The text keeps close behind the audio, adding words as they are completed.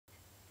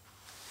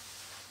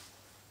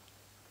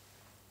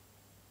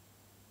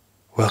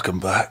Welcome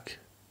back.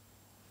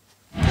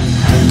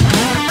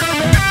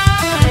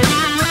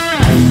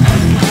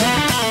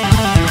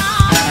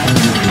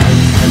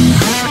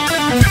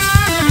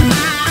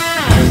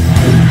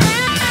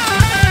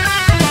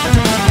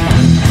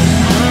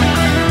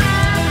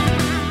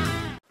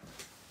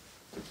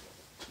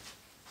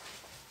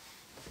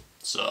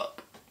 What's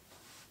up?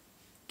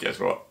 Guess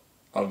what?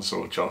 I'm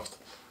so chuffed.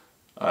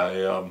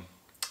 I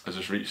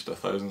just reached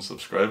 1,000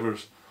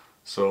 subscribers,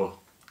 so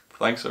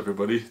thanks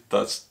everybody.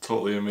 That's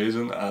totally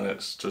amazing, and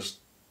it's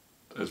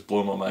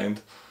blown my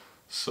mind.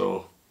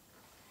 So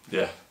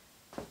yeah,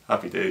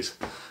 happy days.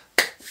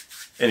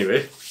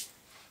 Anyway,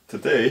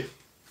 today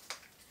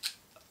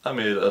I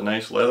made a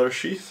nice leather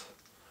sheath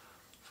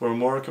for a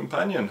Mora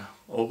companion.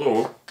 Although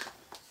you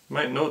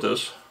might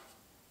notice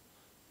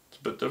it's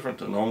a bit different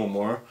to normal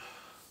Mora.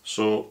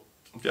 So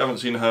if you haven't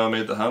seen how I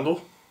made the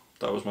handle,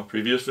 that was my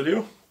previous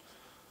video.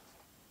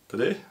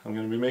 Today I'm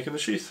going to be making the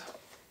sheath.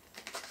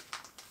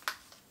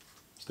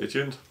 Stay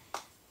tuned.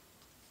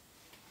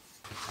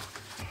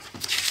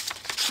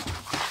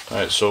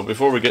 Alright, so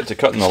before we get to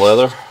cutting the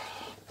leather,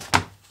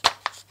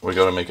 we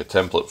got to make a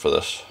template for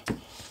this.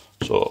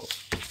 So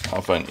I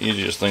find the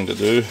easiest thing to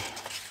do,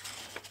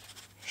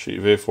 sheet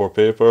of A4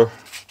 paper,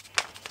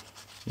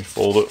 you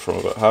fold it from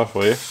about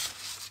halfway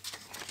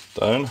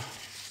down,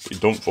 but you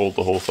don't fold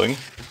the whole thing.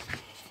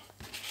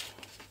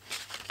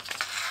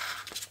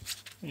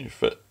 You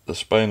fit the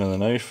spine of the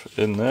knife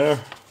in there.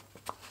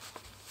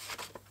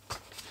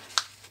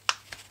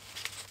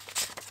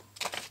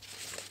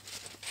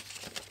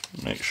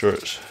 Make sure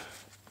it's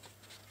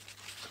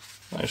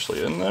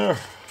nicely in there.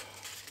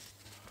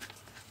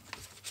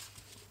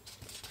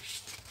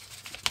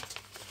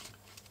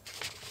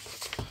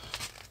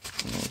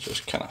 And you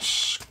just kind of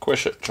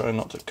squish it, try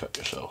not to cut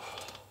yourself.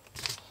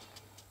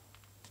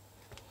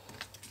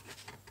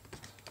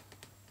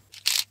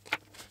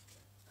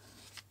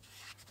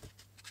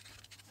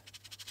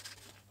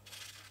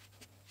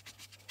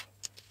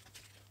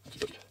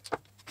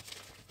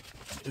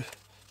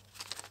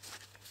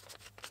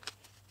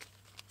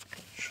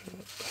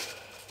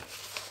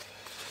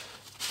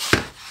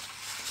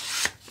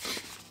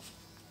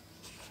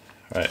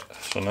 Right,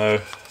 so now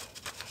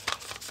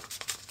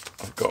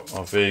I've got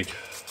my vague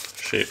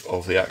shape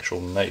of the actual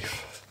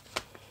knife,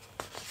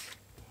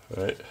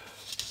 right,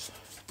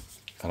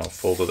 and I've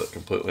folded it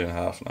completely in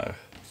half now.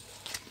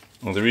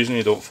 Now the reason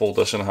you don't fold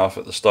this in half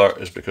at the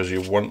start is because you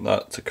want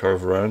that to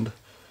curve around,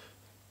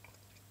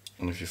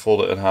 and if you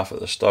fold it in half at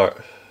the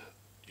start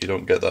you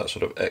don't get that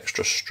sort of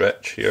extra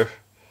stretch here.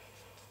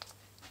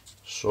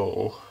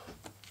 So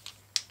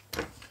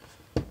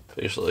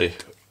basically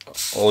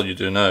all you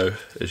do now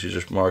is you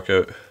just mark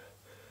out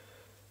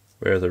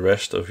where the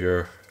rest of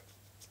your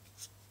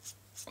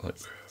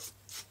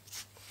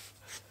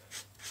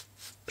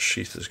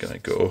sheath is going to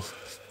go.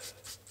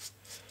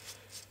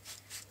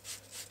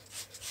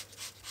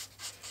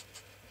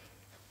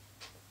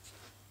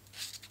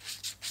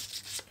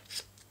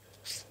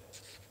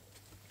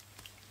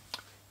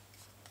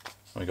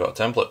 We got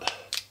a template.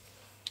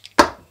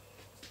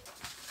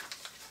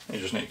 You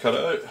just need to cut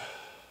it out.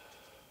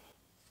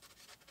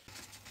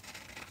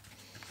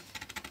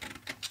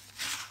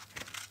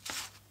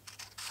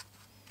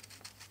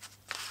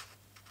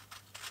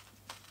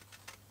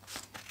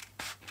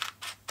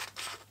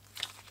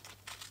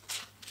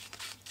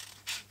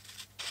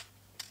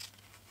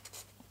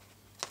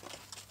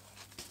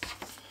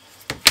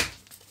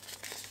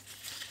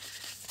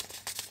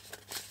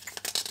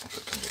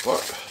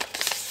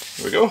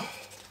 Here we go.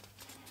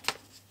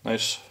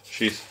 Nice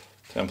sheath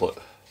template.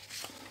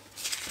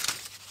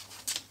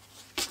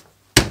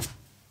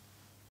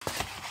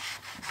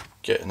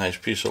 Get a nice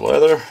piece of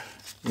leather.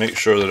 Make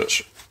sure that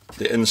it's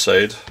the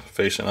inside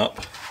facing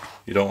up.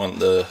 You don't want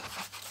the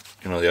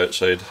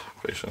outside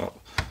facing up.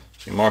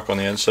 So you mark on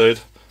the inside.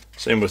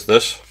 Same with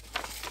this,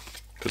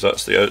 because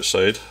that's the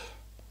outside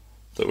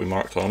that we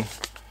marked on.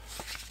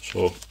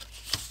 So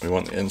we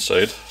want the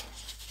inside.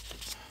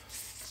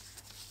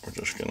 We're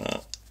just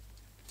gonna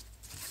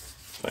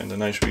find a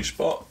nice wee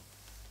spot.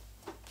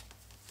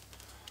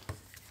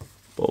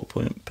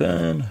 Ballpoint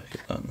pen,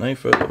 get that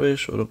knife out of the way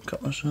so I don't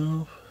cut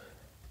myself.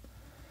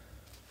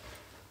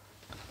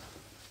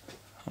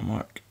 I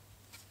mark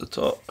the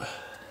top.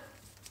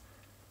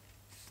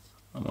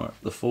 I mark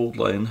the fold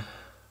line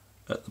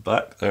at the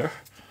back there,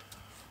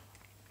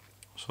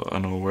 so I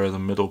know where the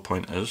middle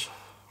point is,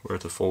 where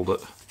to fold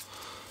it.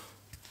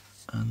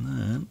 And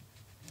then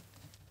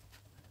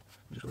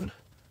just go in.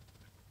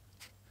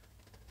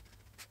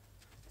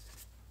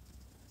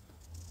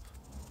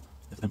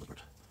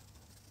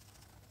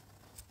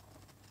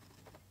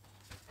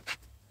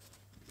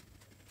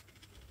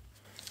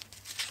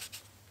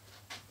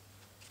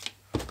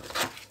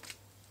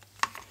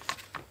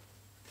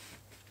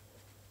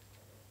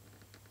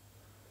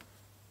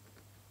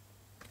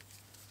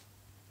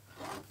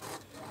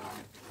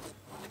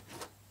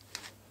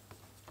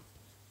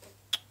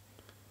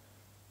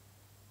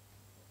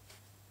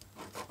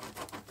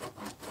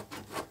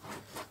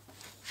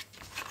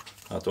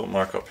 Don't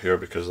mark up here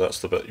because that's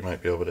the bit you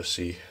might be able to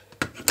see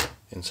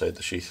inside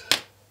the sheath.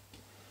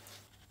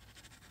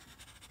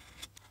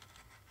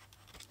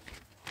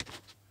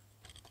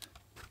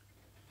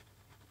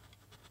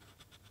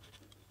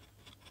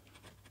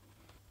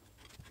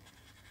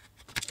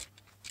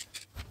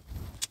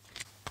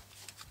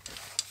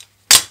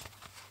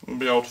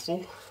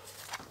 Beautiful.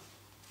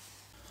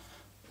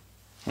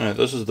 Right,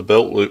 this is the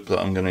belt loop that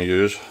I'm going to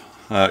use.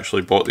 I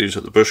actually bought these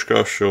at the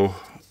Bushcraft show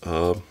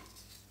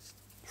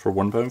for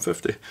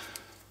 £1.50.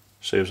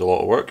 Saves a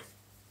lot of work.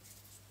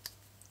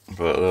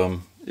 But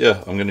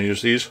yeah, I'm going to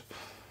use these.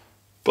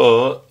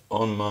 But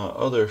on my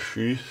other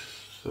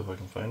sheath, if I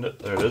can find it,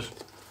 there it is.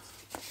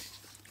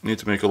 I need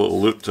to make a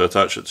little loop to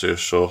attach it to,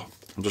 so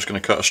I'm just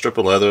going to cut a strip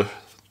of leather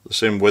the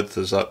same width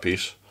as that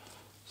piece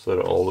so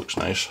that it all looks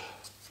nice.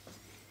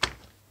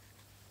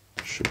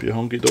 Should be a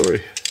hunky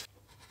dory.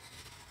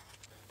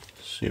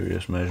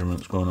 Serious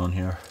measurements going on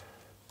here.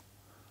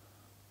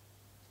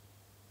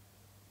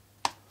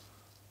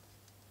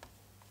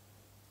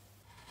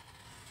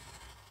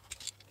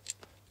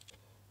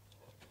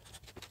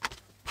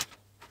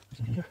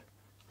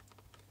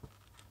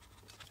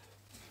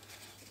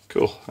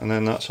 Cool, and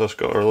then that's us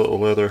got our little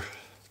leather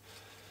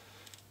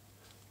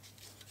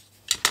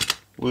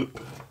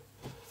loop.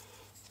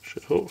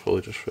 Should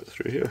hopefully just fit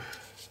through here.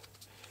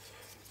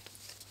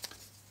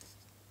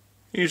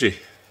 Easy.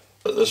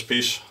 But this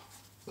piece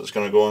that's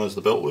going to go on as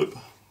the belt loop,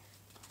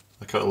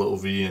 I cut a little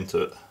V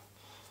into it.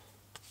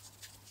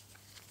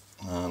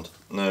 And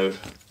now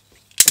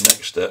the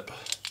next step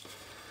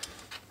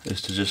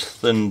is to just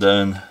thin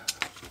down.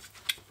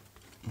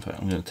 In fact,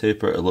 I'm going to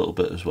taper it a little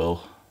bit as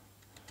well.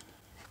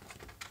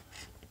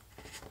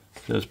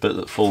 This bit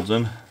that folds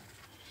in,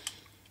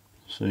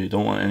 so you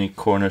don't want any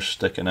corners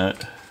sticking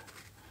out.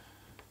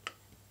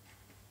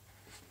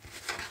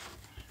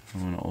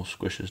 And when it all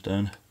squishes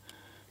down,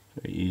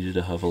 very easy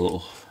to have a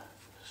little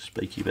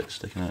spiky bit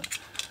sticking out.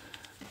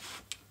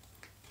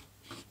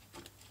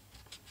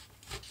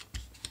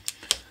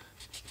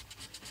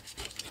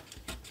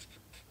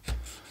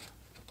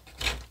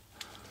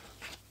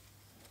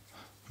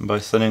 And by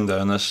thinning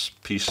down this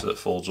piece that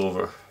folds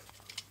over,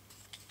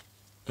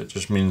 it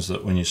just means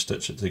that when you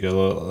stitch it together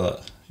like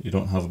that, you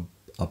don't have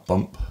a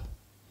bump,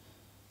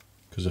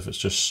 because if it's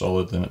just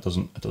solid then it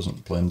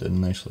doesn't blend in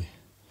nicely.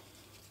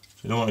 So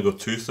you don't want to go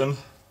too thin.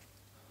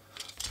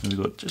 Maybe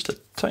go just a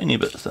tiny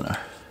bit thinner,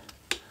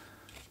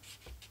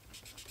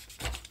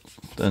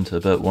 down to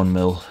about 1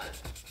 mil.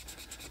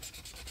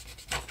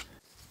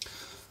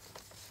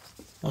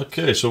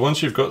 Okay, so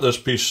once you've got this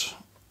piece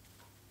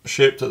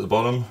shaped at the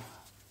bottom,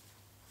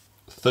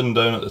 thin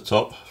down at the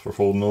top for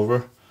folding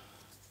over,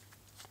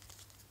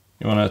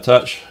 you want to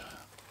attach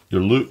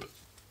your loop.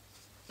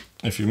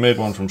 If you've made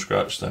one from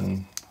scratch,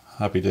 then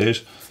happy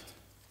days.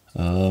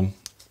 You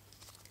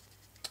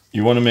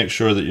want to make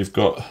sure that you've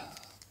got,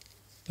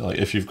 like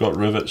if you've got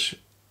rivets,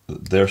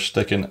 they're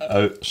sticking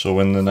out, so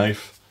when the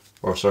knife,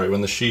 or sorry,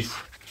 when the sheath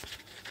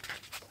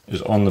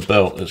is on the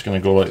belt, it's going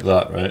to go like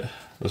that, right?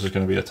 This is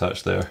going to be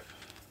attached there.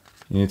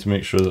 You need to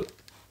make sure that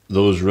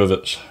those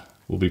rivets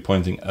will be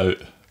pointing out,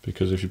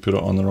 because if you put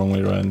it on the wrong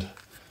way around,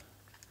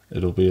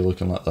 it'll be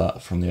looking like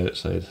that from the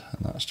outside,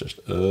 and that's just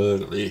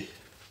ugly.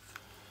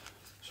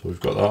 So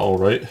we've got that all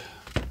right.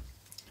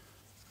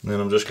 And then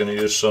I'm just going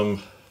to use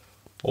some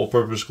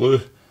all-purpose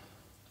glue.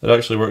 It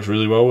actually works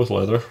really well with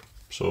leather,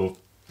 so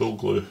bull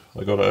glue.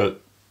 I got it at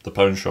the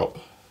pound shop.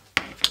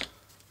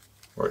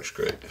 Works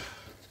great.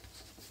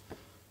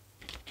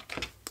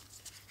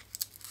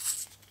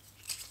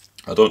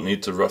 I don't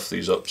need to rough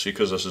these up, see,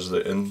 because this is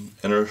the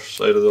inner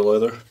side of the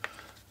leather.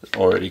 It's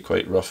already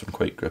quite rough and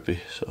quite grippy,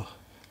 so.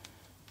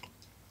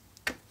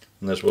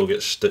 And this will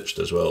get stitched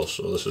as well,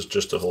 so this is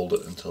just to hold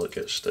it until it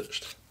gets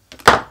stitched.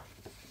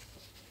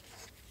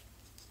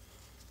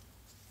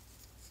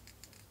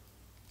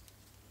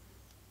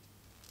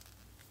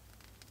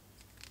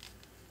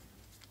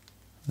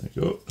 There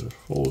you go, just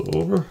fold it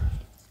over.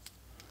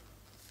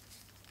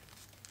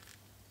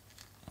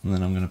 And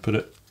then I'm going to put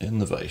it in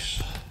the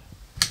vise.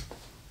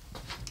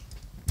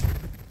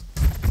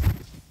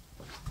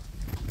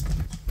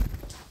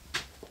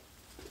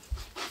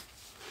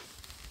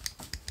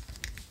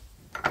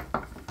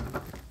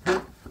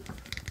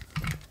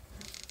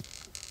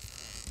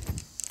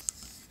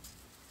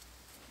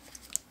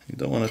 You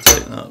don't want to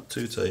tighten that up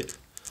too tight,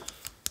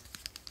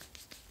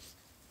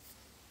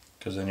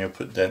 because then you'll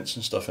put dents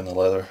and stuff in the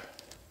leather,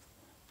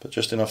 but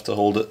just enough to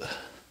hold it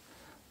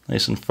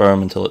nice and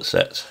firm until it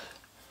sets.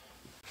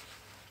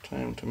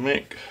 Time to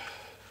make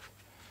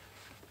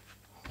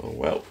the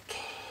welt.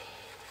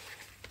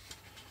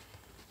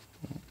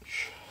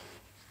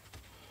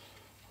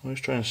 Always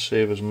try and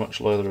save as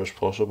much leather as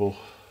possible.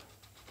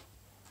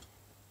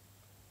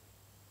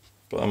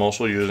 But I'm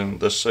also using,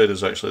 this side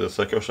is actually the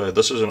thicker side.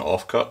 This is an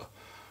offcut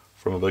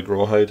from a big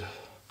rawhide.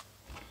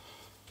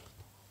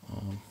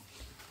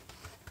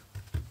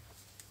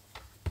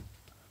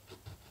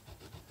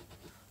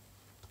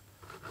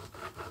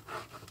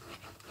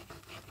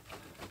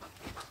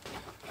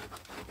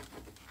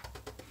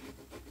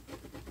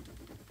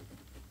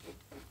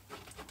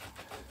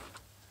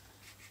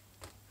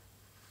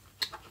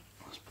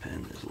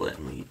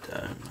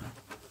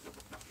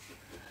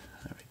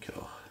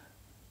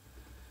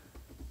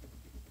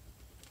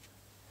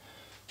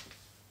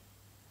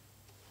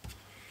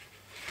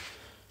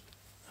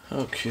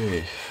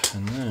 Okay,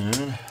 and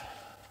then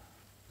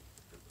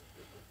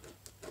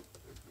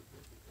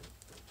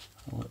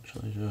I'll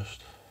literally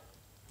just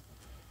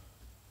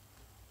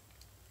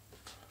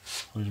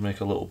always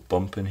make a little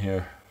bump in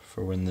here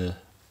for when the,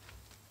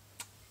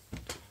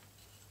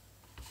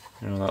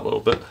 you know, that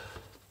little bit,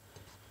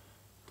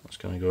 that's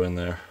going to go in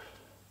there.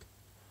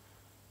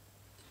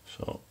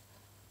 So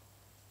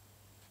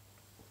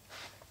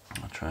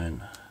I'll try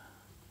and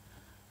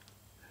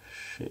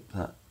shape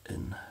that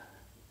in.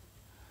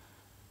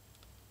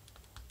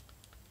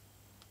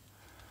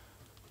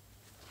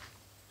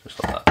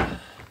 Just like that,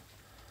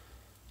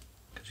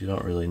 because you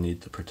don't really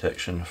need the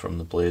protection from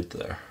the blade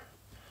there,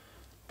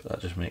 but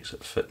that just makes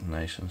it fit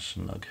nice and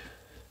snug.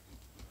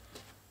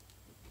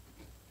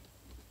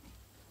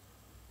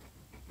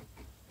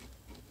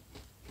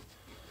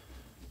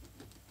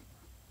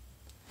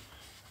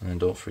 And then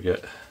don't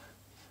forget,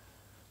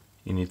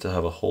 you need to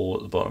have a hole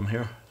at the bottom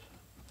here,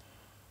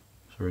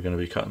 so we're going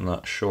to be cutting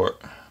that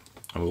short,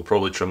 and we'll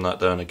probably trim that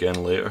down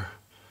again later,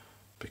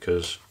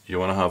 because you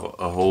want to have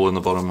a hole in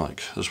the bottom.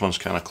 Like this one's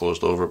kind of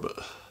closed over, but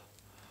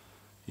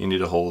you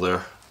need a hole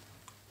there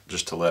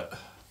just to let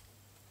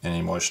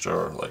any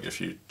moisture, or like if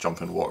you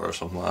jump in water or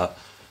something like that,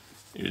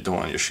 you don't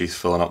want your sheath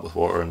filling up with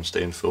water and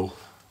staying full,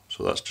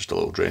 so that's just a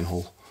little drain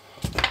hole.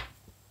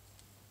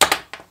 Right,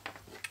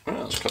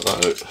 let's cut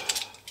that out.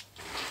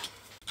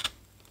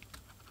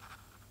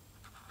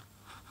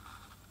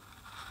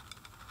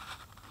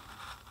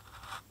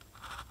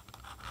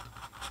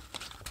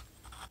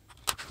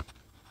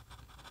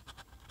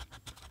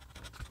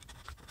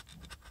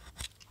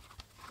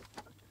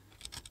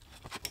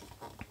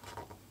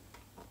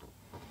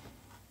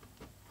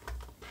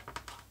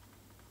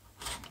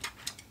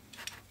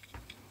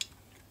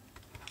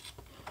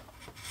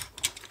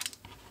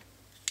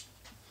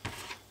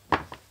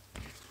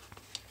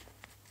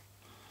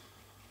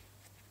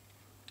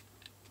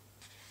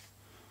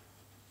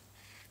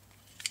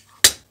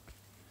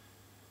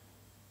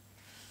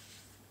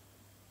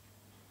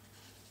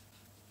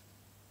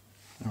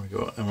 There we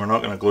go, and we're not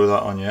going to glue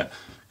that on yet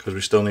because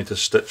we still need to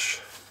stitch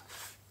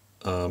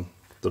the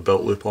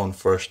belt loop on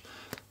first.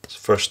 The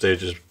first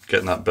stage is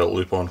getting that belt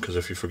loop on, because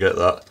if you forget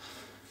that,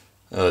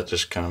 it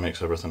just kind of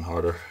makes everything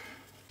harder.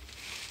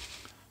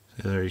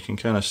 See there, you can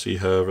kind of see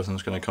how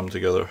everything's going to come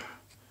together.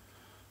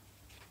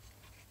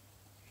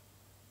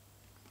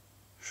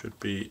 Should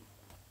be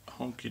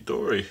honky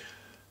dory.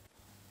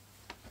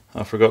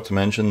 I forgot to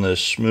mention the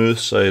smooth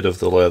side of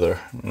the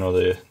leather, you know,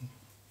 the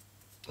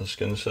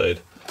skin side.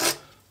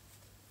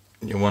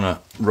 You want to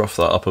rough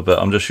that up a bit.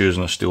 I'm just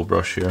using a steel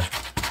brush here.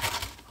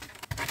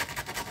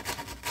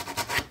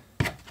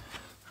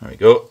 There we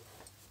go.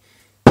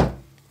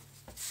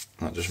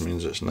 That just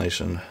means it's nice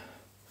and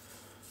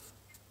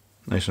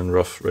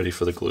rough, ready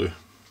for the glue.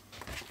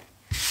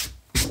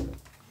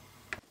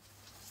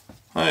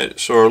 Right,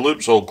 so our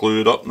loop's all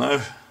glued up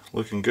now,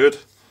 looking good,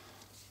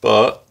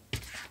 but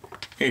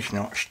it's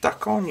not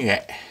stuck on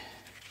yet.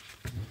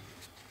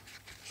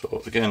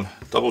 So again,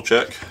 double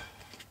check.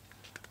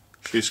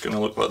 Sheath's going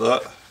to look like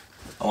that.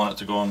 I want it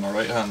to go on the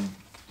right hand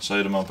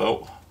side of my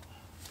belt,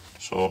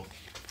 so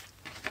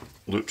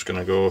loop's going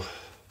to go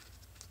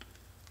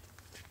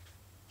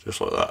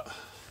just like that.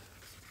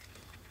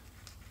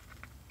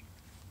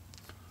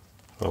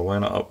 So I'll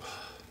line it up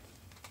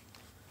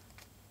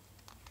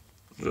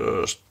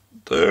just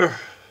there,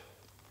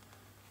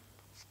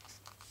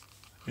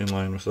 in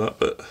line with that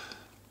bit,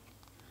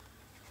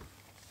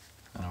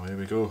 and away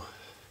we go.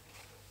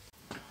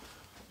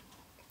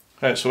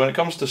 Right, so when it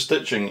comes to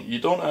stitching, you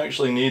don't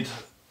actually need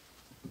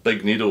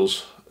big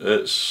needles.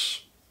 I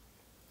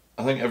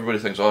think everybody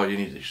thinks, oh, you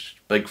need these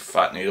big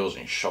fat needles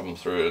and you shove them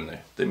through and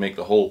they make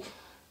the hole.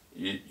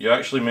 You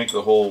actually make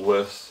the hole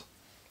with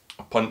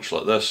a punch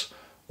like this,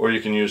 or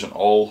you can use an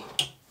awl.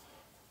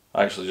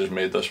 I actually just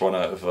made this one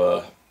out of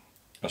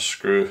a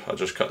screw. I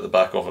just cut the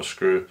back off a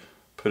screw,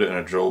 put it in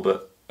a drill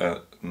bit,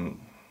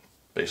 and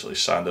basically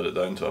sanded it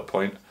down to a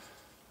point.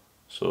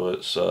 So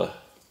it's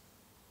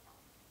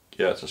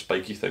yeah, it's a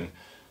spiky thing.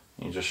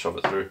 You just shove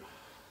it through.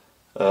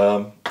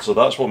 So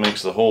that's what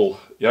makes the hole.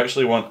 You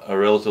actually want a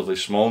relatively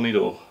small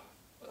needle,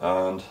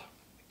 and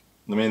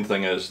the main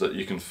thing is that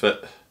you can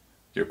fit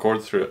your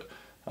cord through it.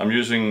 I'm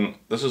using,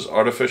 this is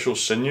artificial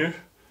sinew.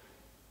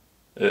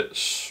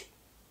 It's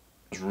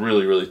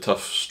really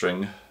tough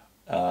string,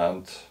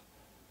 and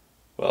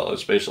well,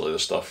 it's basically the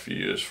stuff you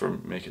use for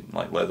making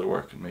like leather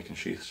work and making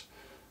sheaths,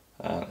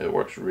 and it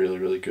works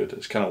really good.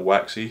 It's kind of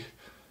waxy,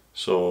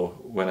 so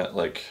when it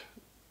like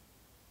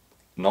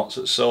knots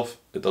itself,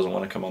 it doesn't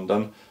want to come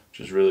undone,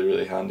 which is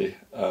really handy.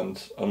 And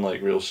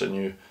unlike real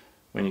sinew,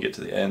 when you get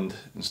to the end,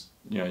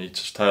 you know, you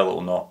just tie a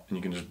little knot and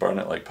you can just burn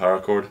it like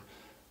paracord,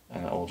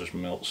 and it all just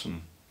melts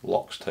and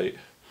locks tight.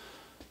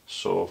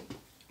 So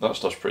that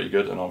stuff's pretty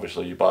good, and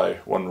obviously you buy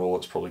one roll,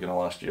 it's probably going to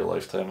last you a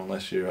lifetime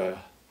unless you're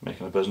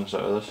making a business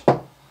out of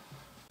this.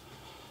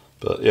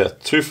 But yeah,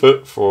 2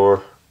 foot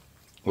for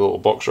the little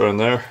box around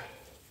there,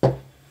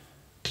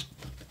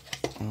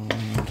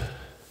 and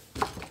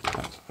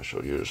I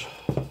shall use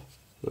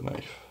the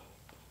knife.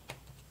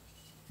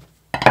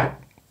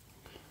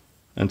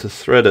 And to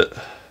thread it,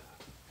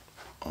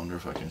 I wonder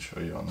if I can show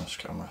you on this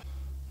camera.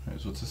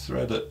 Right, so to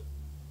thread it,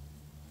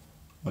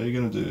 what you're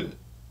going to do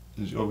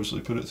is you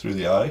obviously put it through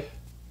the eye,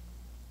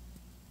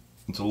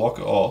 and to lock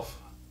it off,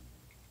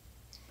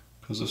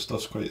 because this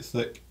stuff's quite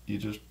thick, you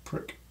just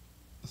prick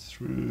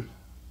through.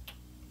 If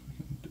I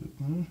can do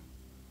it now.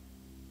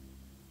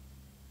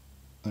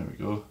 There we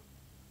go.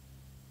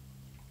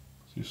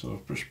 See, so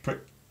I've just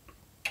pricked.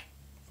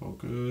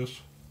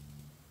 Focus.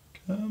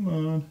 Come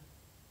on.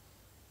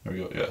 There we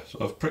go. Yeah, so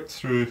I've pricked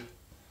through the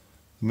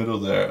middle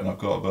there, and I've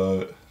got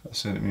about a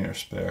centimetre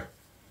spare.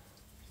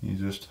 You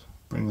just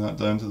bring that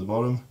down to the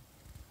bottom,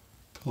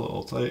 pull it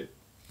all tight,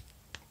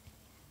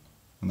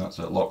 and that's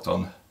it, locked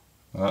on.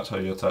 And that's how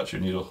you attach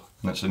your needle.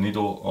 And it's a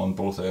needle on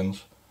both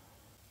ends.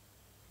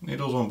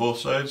 Needles on both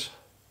sides.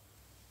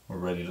 We're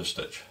ready to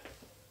stitch.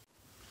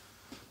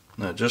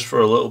 Now, just for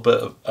a little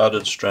bit of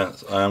added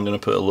strength, I am going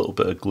to put a little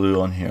bit of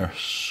glue on here.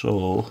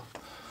 So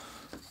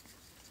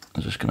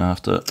I'm just going to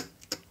have to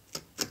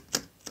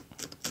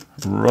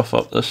rough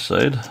up this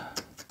side,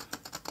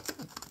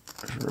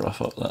 just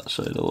rough up that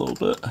side a little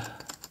bit.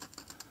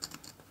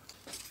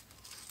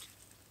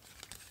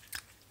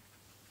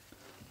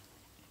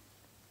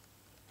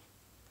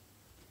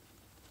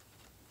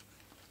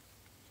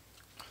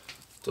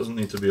 Doesn't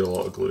need to be a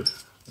lot of glue,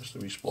 just a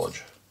wee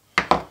splodge.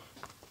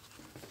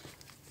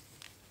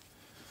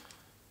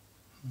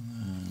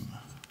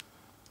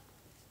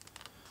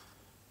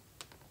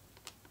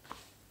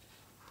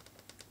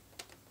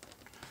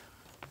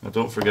 Now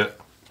don't forget,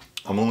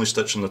 I'm only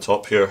stitching the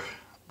top here.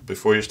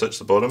 Before you stitch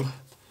the bottom,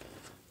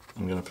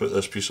 I'm going to put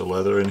this piece of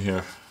leather in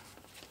here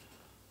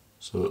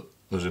so that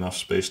there's enough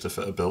space to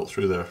fit a belt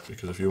through there,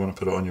 because if you want to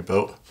put it on your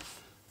belt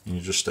and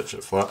you just stitch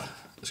it flat,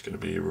 it's going to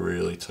be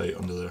really tight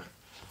under there.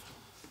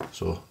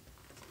 So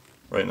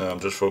right now I'm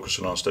just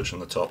focusing on stitching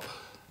the top.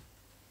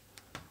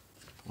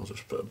 I'll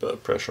just put a bit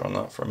of pressure on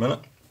that for a minute.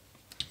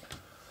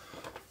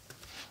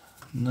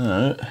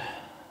 Now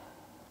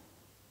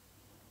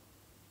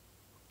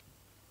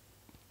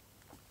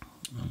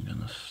I'm going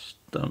to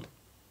stamp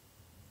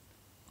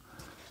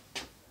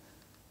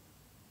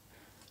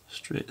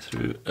straight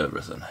through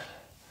everything.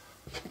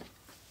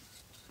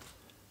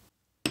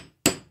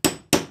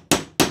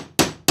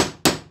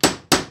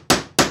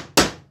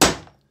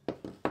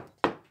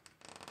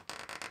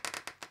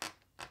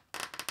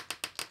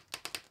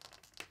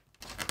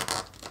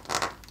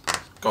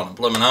 Gone and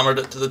bloomin' hammered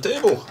it to the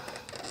table.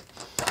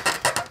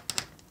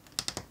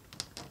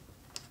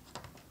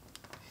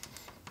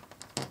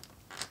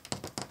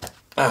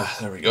 Ah,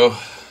 there we go.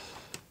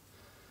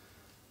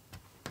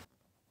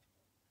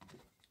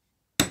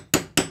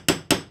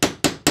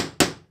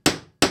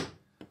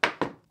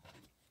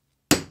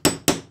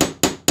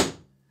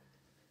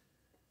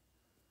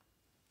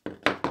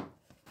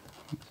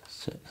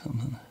 Set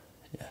something.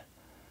 Yeah,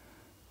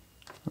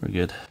 we're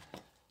good.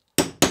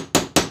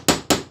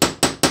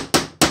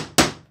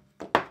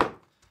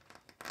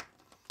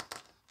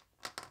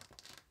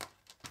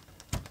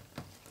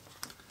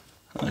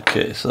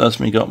 Okay, so that's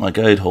me got my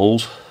guide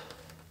holes.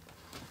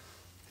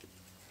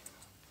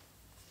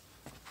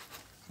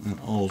 And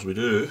all we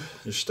do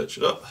is stitch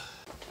it up.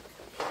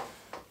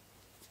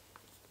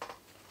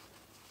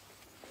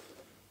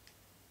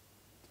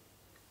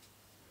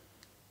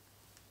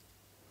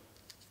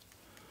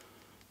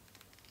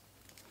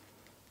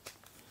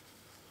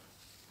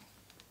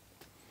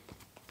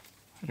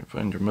 You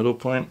find your middle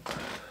point.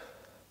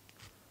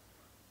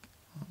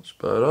 That's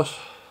about us.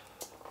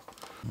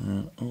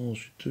 And all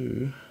you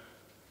do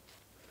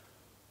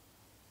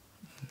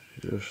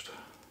is you just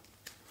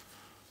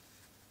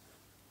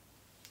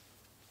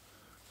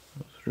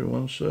go through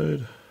one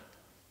side,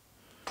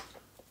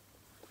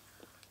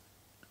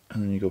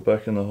 and then you go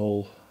back in the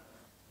hole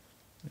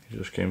you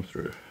just came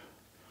through.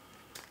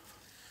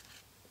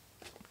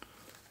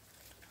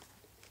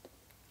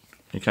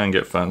 You can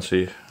get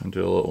fancy and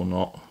do a little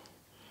knot,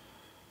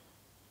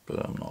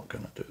 but I'm not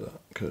going to do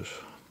that, because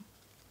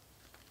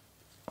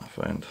I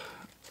find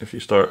if you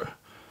start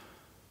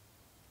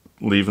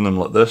leaving them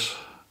like this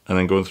and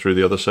then going through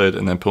the other side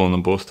and then pulling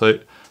them both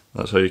tight,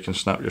 that's how you can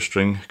snap your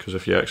string, because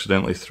if you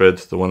accidentally thread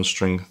the one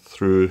string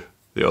through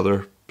the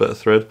other bit of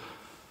thread,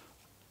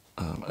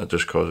 it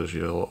just causes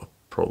you a lot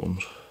of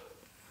problems.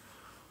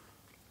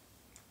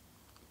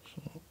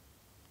 So.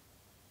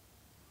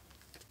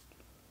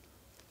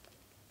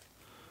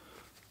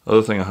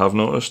 Other thing I have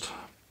noticed,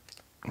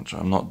 which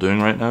I'm not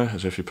doing right now,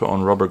 is if you put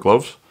on rubber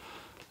gloves,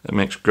 it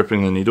makes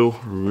gripping the needle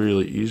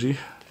really easy.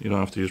 You don't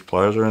have to use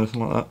pliers or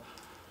anything like that.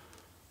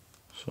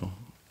 So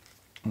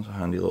that's a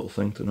handy little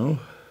thing to know.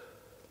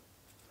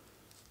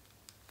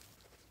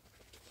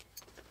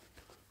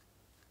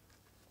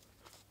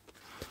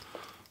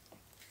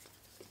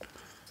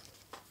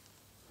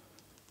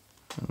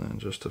 And then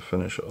just to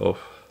finish it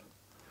off,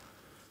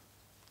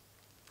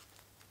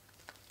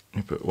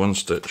 you put one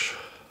stitch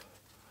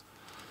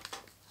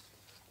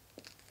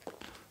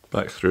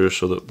back through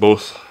so that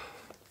both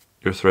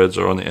your threads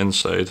are on the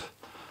inside,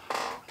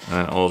 and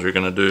then all you're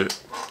going to do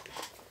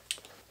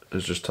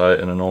is just tie it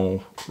in a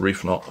normal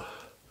reef knot.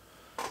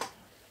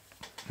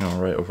 You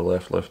know, right over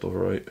left, left over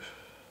right.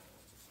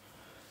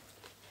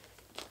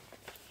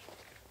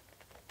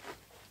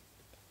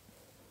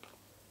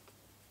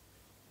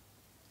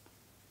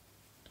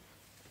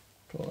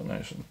 Pull it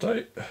nice and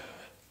tight.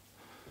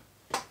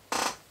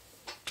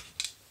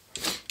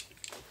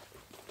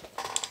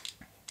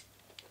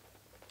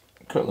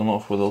 Cut them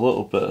off with a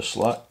little bit of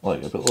slack,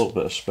 like a little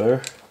bit of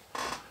spare,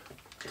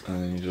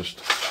 and then you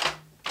just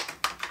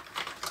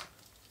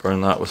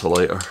burn that with a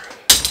lighter.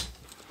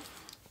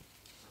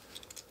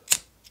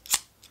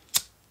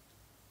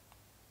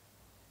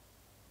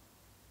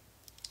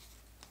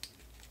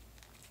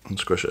 And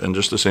squish it in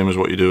just the same as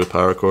what you do with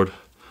paracord.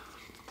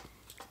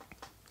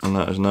 And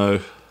that is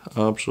now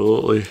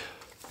absolutely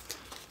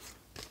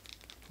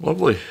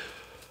lovely.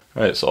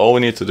 Right, so all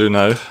we need to do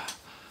now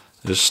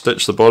is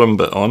stitch the bottom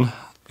bit on,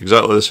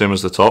 exactly the same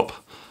as the top.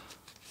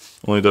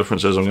 Only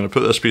difference is I'm going to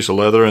put this piece of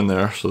leather in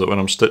there so that when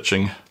I'm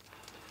stitching,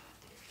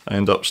 I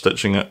end up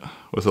stitching it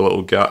with a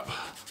little gap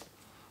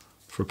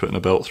for putting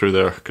a belt through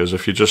there, because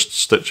if you just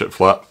stitch it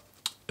flat,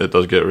 it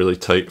does get really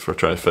tight for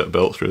trying to fit a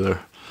belt through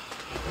there.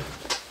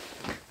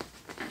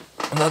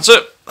 And that's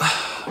it.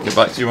 I'll get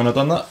back to you when I've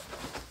done that.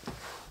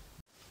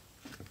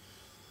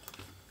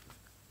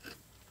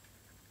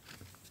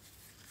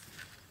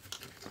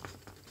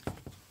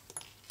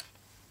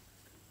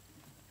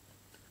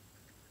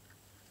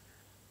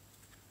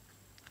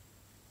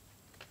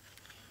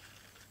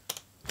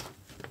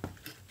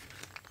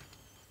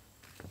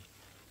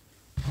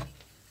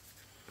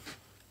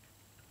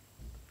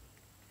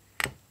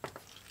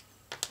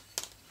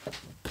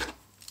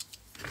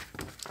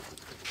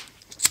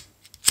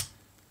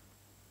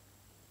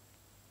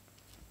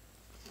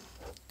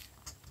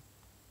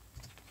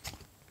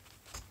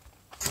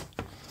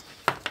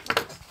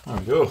 There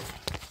we go.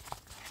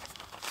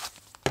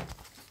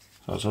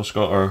 That's us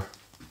got our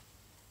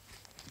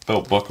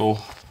belt buckle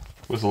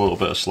with a little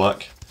bit of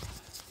slack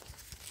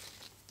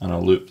and a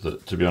loop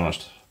that, to be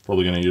honest,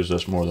 probably going to use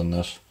this more than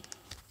this.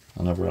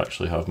 I never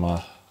actually have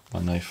my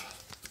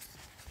knife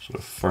sort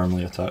of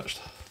firmly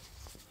attached.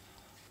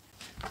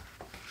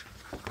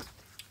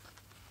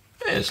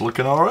 Yeah, it's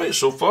looking alright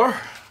so far.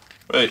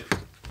 Right,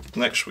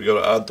 next we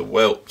got to add the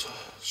welt.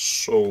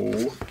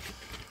 So,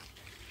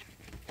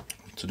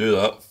 to do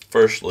that,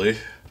 firstly,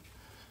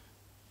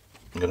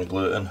 I'm going to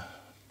glue it in.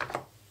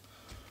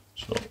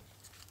 So,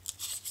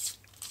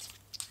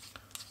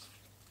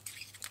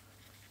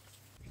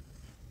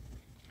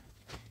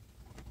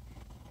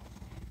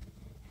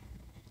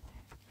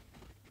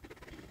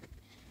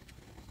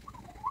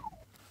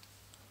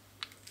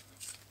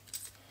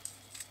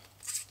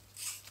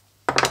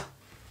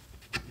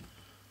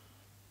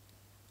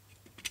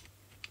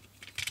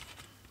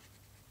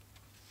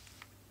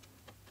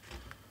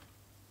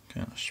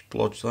 kind of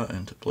splodge that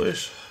into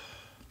place.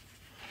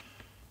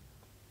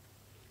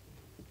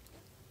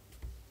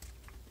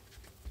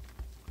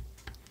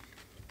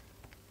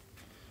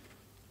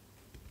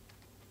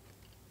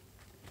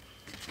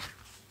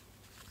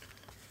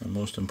 The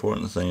most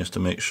important thing is to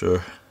make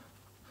sure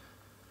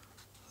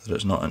that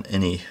it's not an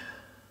innie,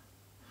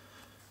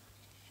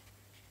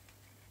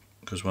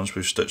 because once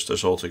we've stitched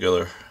this all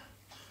together,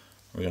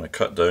 we're going to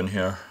cut down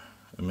here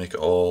and make it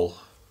all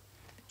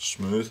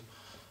smooth.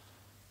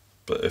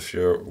 But if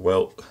your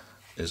welt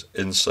is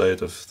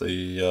inside of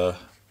the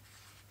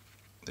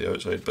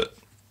outside bit,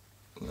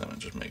 then it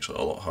just makes it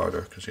a lot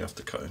harder because you have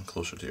to cut in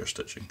closer to your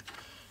stitching.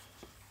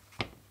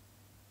 But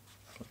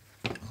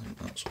I think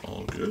that's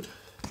all good.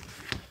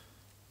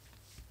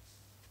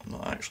 I'm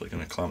not actually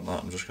going to clamp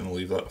that, I'm just going to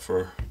leave that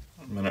for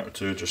a minute or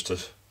two just to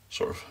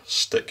sort of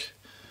stick,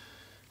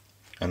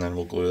 and then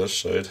we'll glue this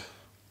side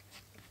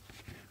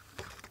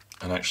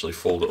and actually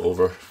fold it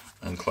over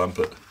and clamp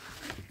it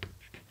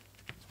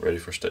ready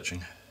for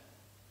stitching.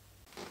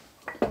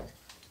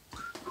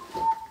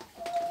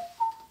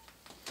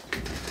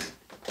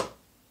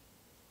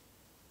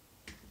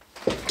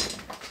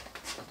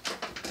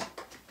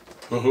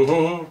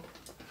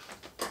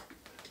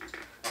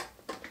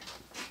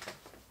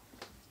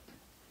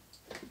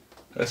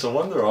 It's a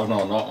wonder I've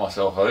not knocked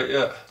myself out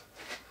yet.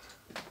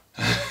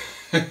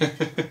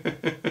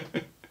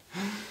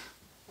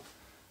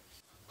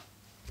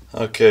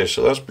 Okay,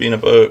 so that's been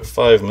about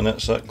 5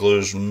 minutes. That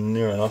glue's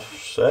near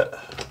enough set.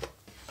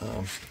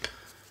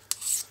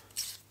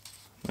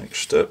 Next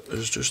step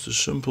is just as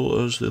simple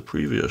as the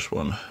previous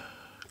one.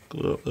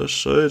 Glue up this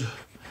side,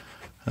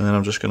 and then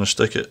I'm just going to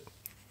stick it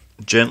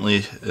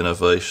gently in a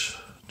vise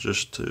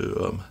just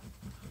to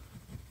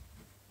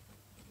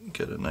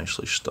get it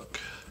nicely stuck.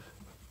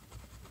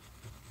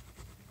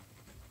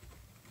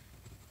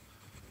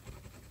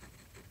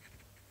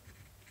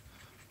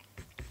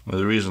 Now,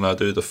 the reason I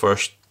do the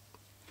first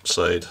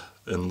side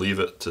and leave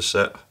it to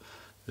set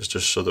is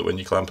just so that when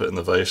you clamp it in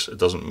the vise it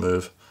doesn't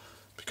move,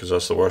 because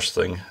that's the worst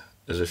thing,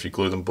 is if you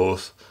glue them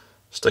both,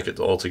 stick it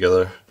all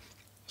together,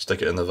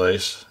 stick it in the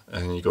vise,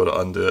 and you go to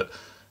undo it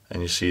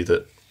and you see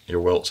that your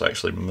welt's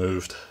actually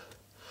moved.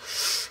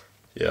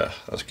 Yeah,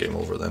 that's game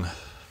over then.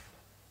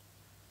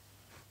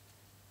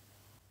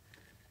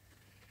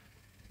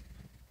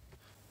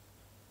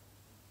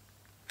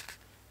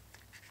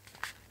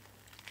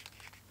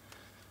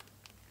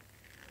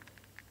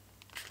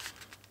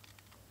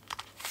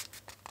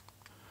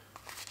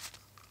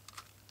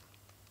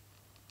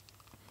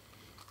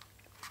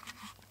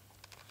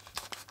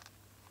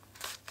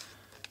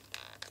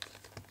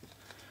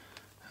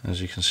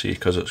 as you can see,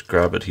 because it's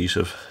grab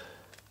adhesive,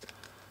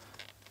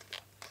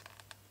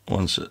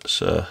 once it's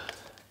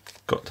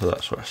got to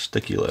that sort of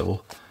sticky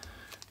level,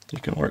 you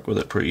can work with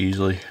it pretty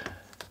easily.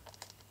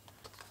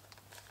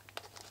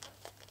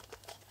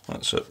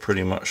 That's it,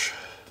 pretty much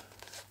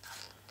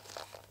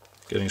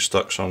getting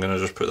stuck, so I'm going to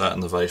just put that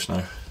in the vise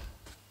now.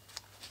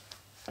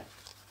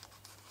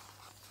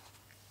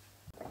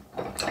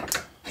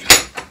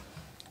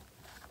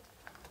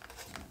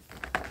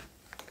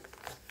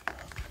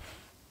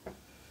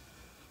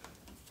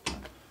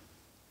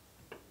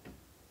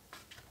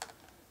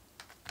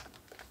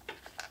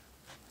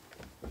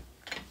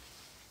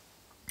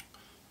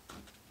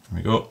 There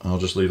we go, I'll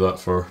just leave that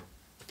for,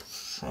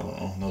 I don't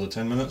know, another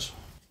 10 minutes.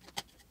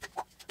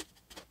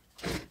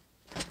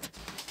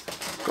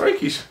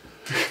 Crikeys!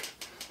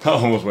 That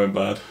almost went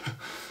bad.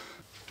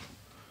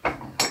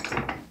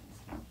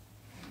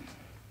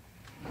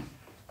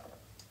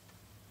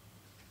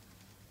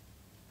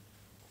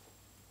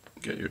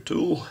 Get your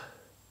tool.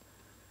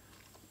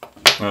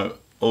 Now,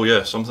 oh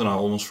yeah, something I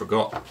almost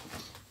forgot.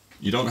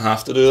 You don't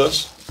have to do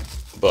this,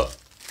 but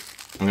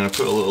I'm going to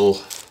put a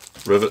little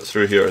rivet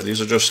through here. These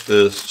are just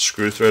the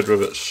screw thread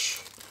rivets.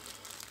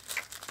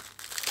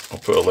 I'll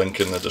put a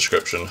link in the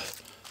description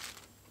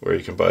where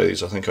you can buy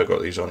these. I think I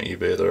got these on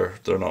eBay.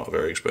 They're not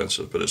very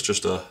expensive, but it's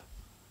just a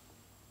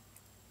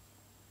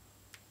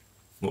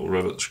little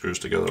rivet that screws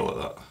together like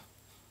that.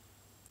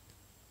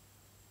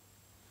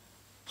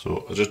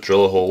 So I just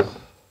drill a hole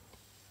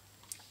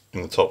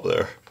in the top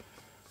there,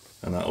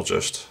 and that'll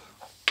just,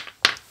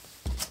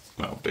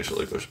 well,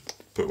 basically just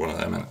put one of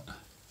them in it.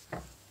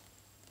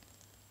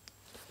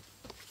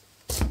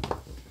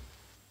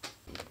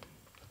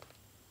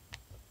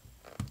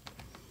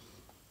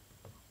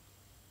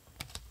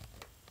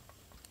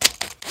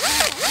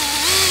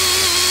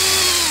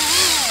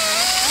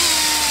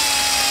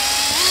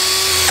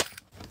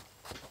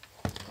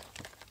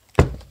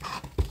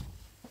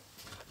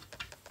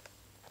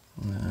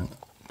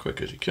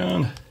 Quick as you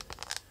can.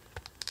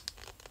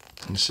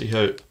 And see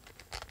how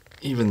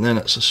even then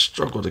it's a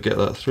struggle to get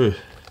that through.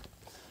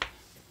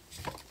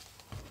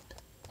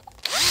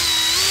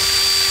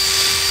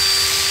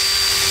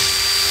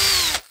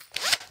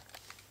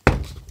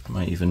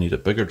 Might even need a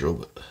bigger drill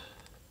bit.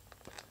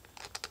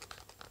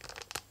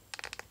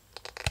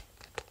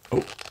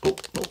 Oh,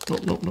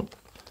 no.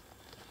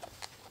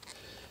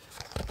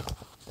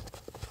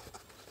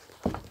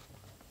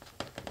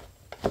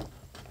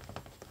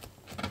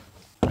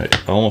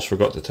 Right, I almost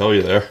forgot to tell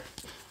you there.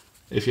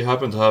 If you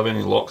happen to have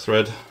any lock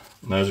thread,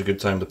 now's a good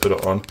time to put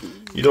it on.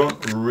 You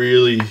don't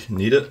really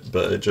need it,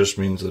 but it just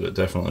means that it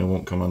definitely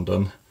won't come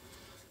undone,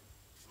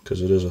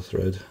 because it is a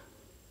thread.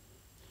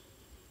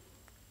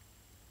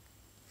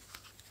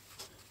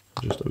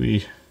 Just a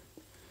wee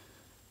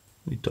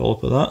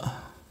dollop of that.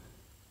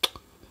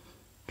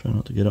 Try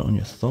not to get it on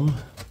your thumb.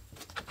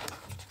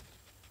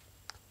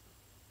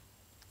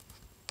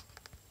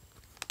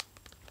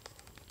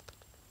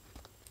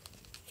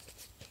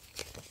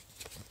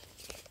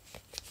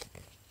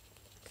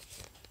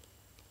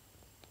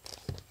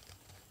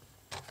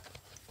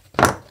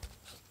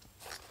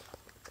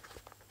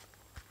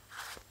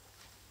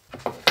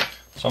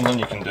 Something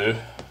you can do,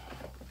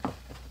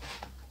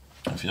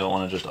 if you don't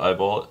want to just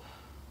eyeball it,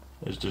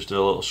 is just do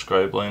a little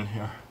scribe line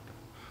here.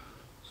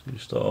 So you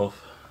start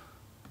off.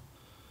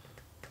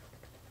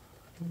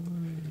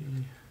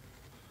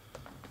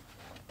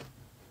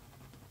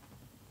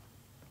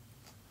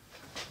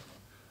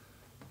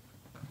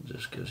 It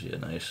just gives you a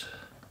nice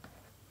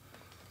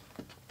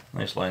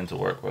line to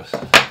work with.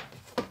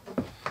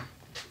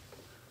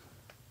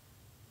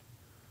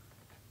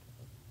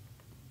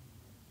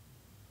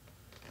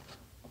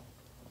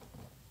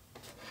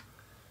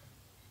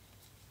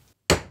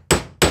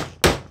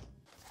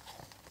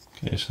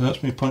 Okay, so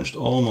that's me punched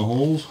all my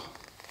holes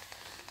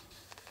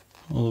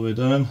all the way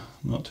down,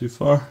 not too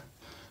far.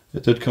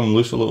 It did come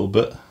loose a little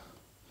bit,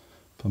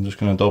 but I'm just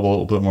going to dab a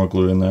little bit more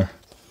glue in there,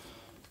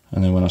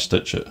 and then when I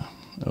stitch it,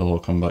 it'll all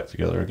come back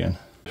together again.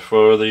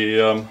 For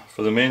the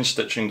main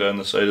stitching down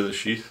the side of the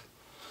sheath,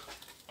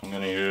 I'm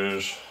going to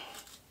use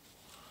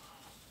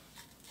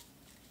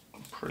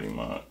pretty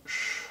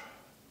much,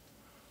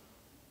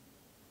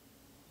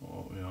 what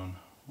are we on?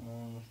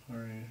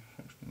 30,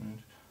 60,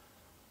 90.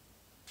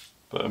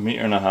 About 1.5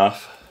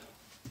 meters.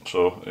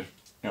 So if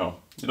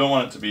you don't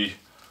want it to be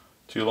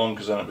too long,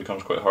 because then it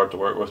becomes quite hard to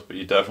work with, but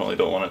you definitely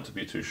don't want it to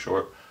be too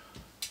short.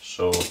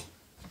 So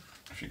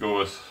if you go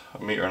with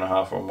 1.5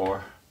 meters or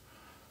more,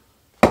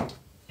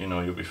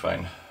 you'll be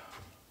fine.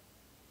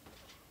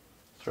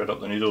 Thread up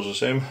the needles the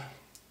same,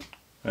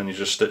 and you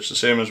just stitch the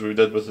same as we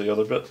did with the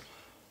other bit,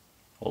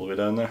 all the way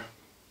down there.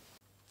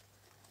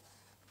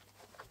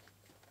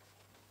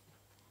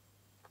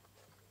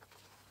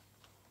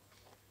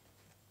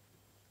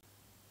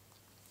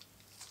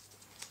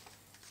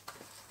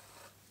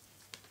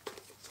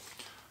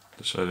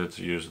 Decided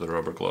to use the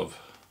rubber glove.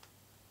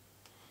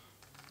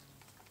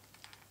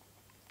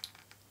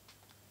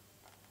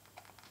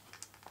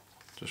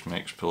 Just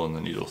makes pulling the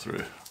needle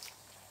through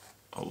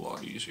a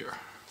lot easier.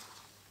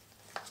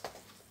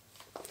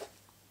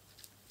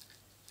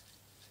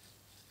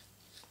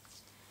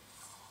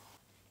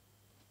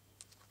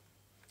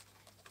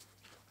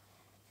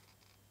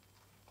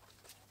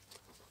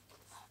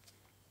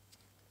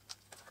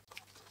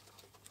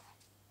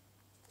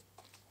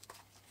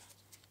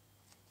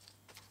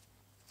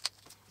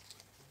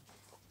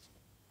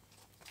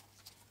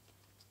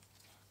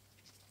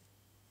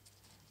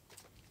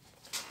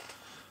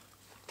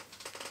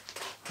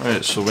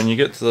 Right, so when you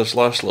get to this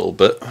last little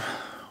bit,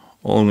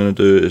 all I'm going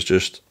to do is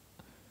just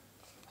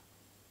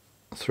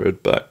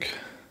thread back,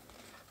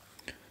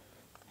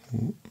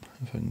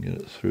 if I can get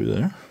it through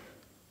there.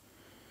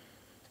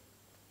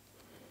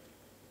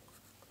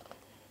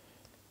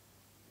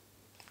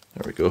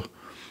 There we go.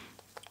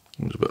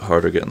 It was a bit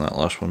harder getting that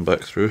last one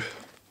back through.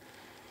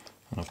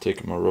 And I've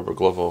taken my rubber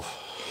glove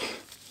off.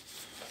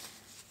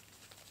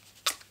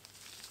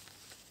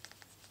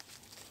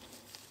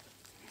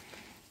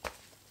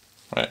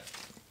 Right.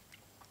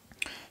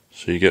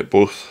 So you get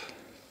both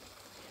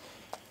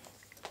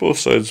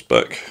sides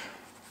back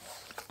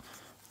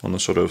on the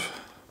sort of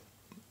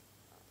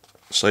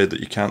side that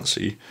you can't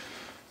see,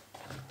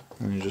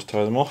 and you just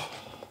tie them off.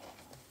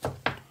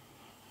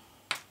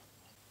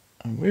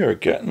 And we are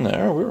getting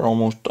there, we're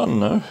almost done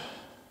now.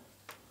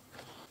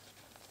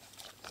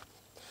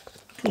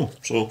 Cool,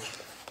 so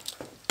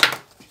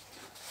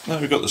now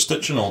we've got the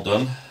stitching all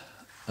done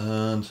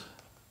and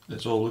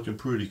it's all looking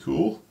pretty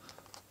cool.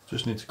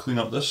 Just need to clean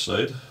up this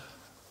side.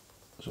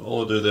 So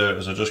all I do there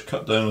is I just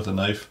cut down with a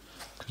knife,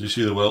 because you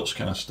see the welts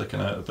kind of sticking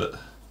out a bit.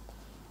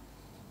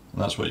 And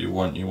that's what you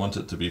want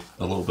it to be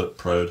a little bit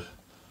proud.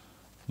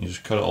 You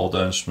just cut it all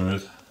down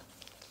smooth.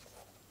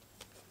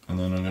 And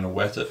then I'm going to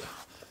wet it.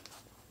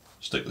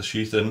 Stick the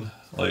sheath in,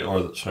 wet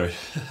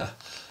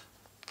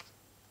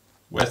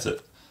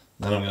it.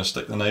 Then I'm going to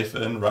stick the knife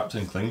in, wrapped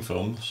in cling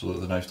film, so that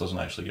the knife doesn't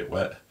actually get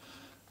wet,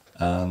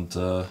 and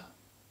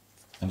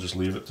just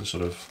leave it to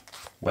sort of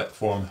wet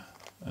form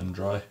and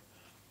dry.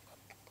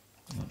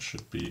 That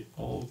should be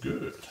all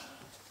good.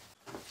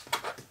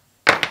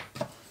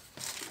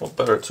 What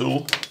better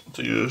tool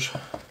to use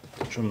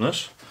to trim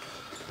this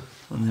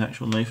than the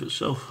actual knife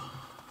itself?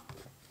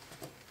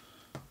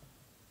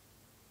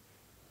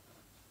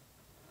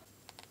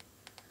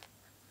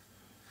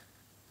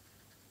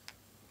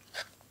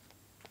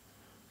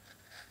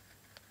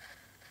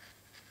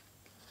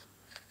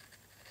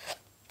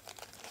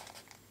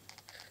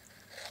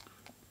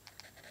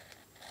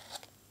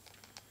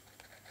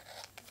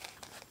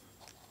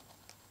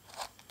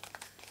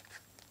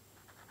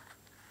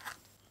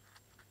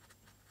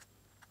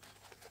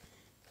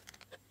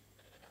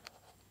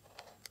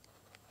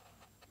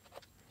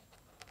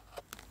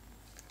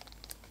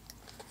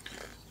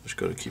 Just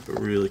got to keep a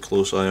really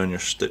close eye on your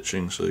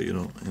stitching so that you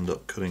don't end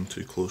up cutting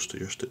too close to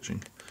your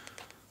stitching.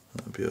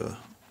 That would be a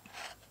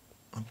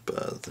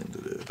bad thing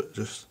to do, but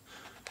just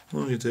as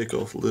long as you take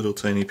off little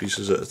tiny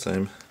pieces at a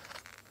time,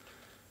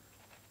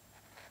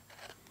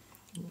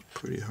 it's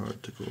pretty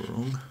hard to go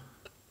wrong.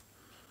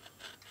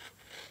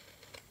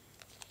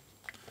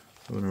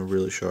 Having a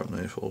really sharp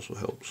knife also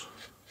helps.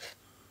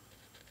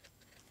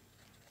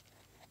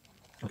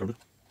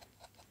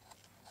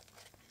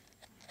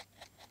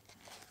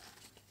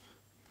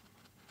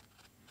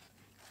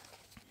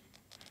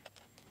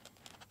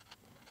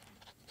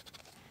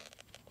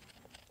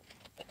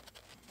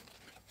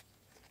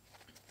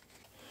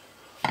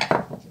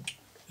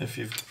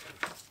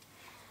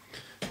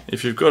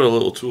 If you've got a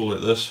little tool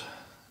like this,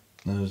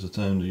 now's the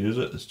time to use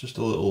it. It's just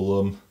a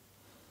little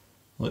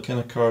it kind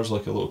of carves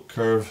like a little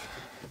curve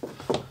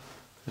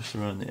just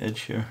around the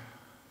edge here.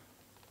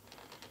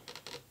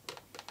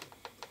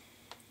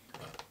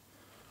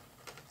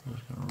 I'm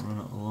just going to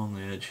run it along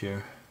the edge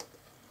here.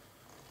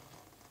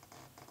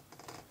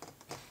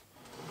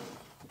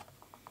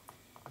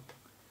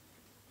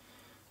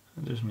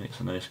 It just makes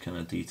a nice kind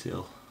of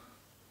detail.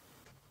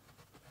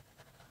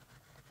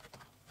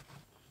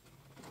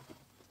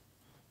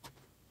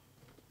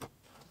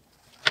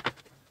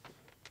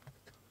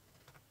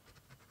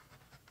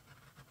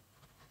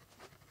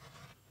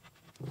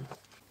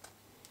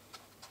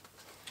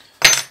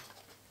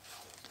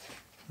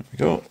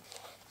 Go.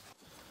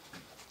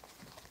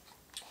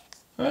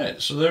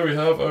 Alright, so there we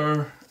have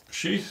our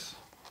sheath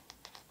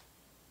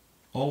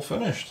all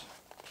finished.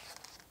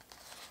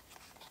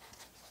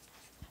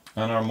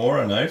 And our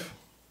Mora knife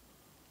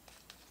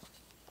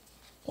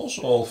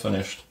also all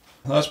finished.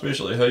 That's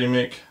basically how you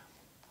make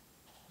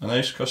a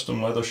nice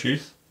custom leather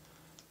sheath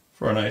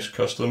for a nice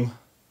custom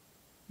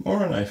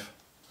Mora knife.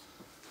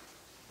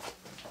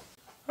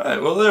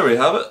 Alright, well there we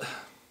have it.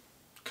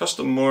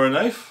 Custom Mora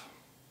knife,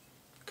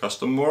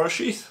 custom Mora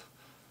sheath.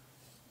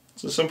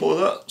 It's as simple as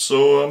that.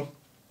 So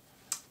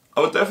I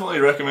would definitely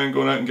recommend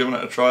going out and giving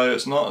it a try.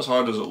 It's not as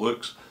hard as it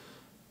looks.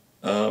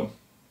 You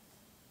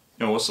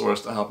know, what's the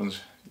worst that happens?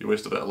 You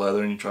waste a bit of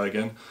leather and you try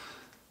again.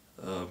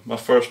 My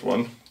first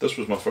one, this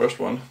was my first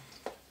one,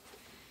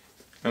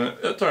 and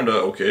it turned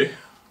out okay,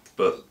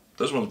 but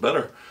this one's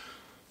better.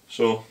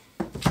 So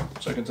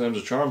second time's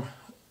a charm.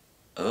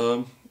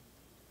 And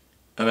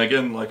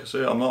again, like I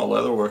say, I'm not a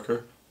leather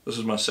worker. This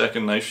is my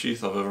second knife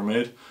sheath I've ever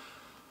made.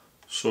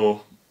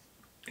 So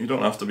you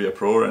don't have to be a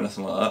pro or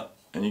anything like that,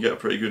 and you get a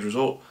pretty good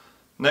result.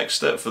 Next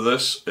step for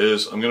this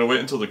is I'm going to wait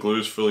until the glue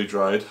is fully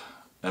dried,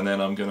 and then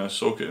I'm going to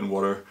soak it in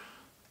water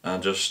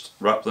and just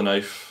wrap the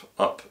knife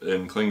up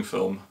in cling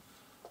film,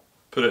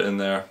 put it in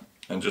there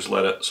and just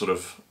let it sort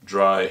of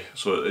dry,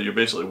 so you're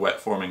basically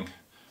wet forming.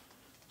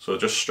 So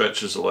it just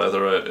stretches the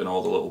leather out in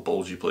all the little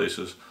bulgy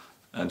places,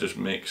 and just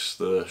makes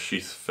the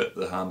sheath fit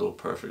the handle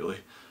perfectly.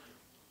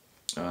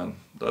 And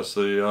that's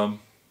the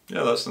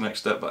yeah, that's the next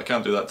step, but I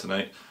can't do that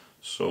tonight,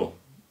 so,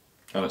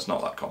 and it's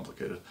not that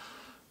complicated.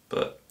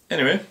 But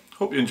anyway,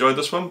 hope you enjoyed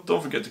this one.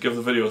 Don't forget to give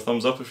the video a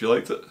thumbs up if you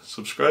liked it,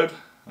 subscribe,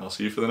 and I'll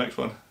see you for the next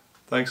one.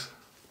 Thanks.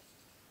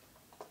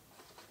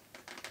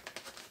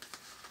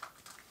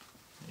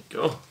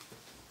 There you go.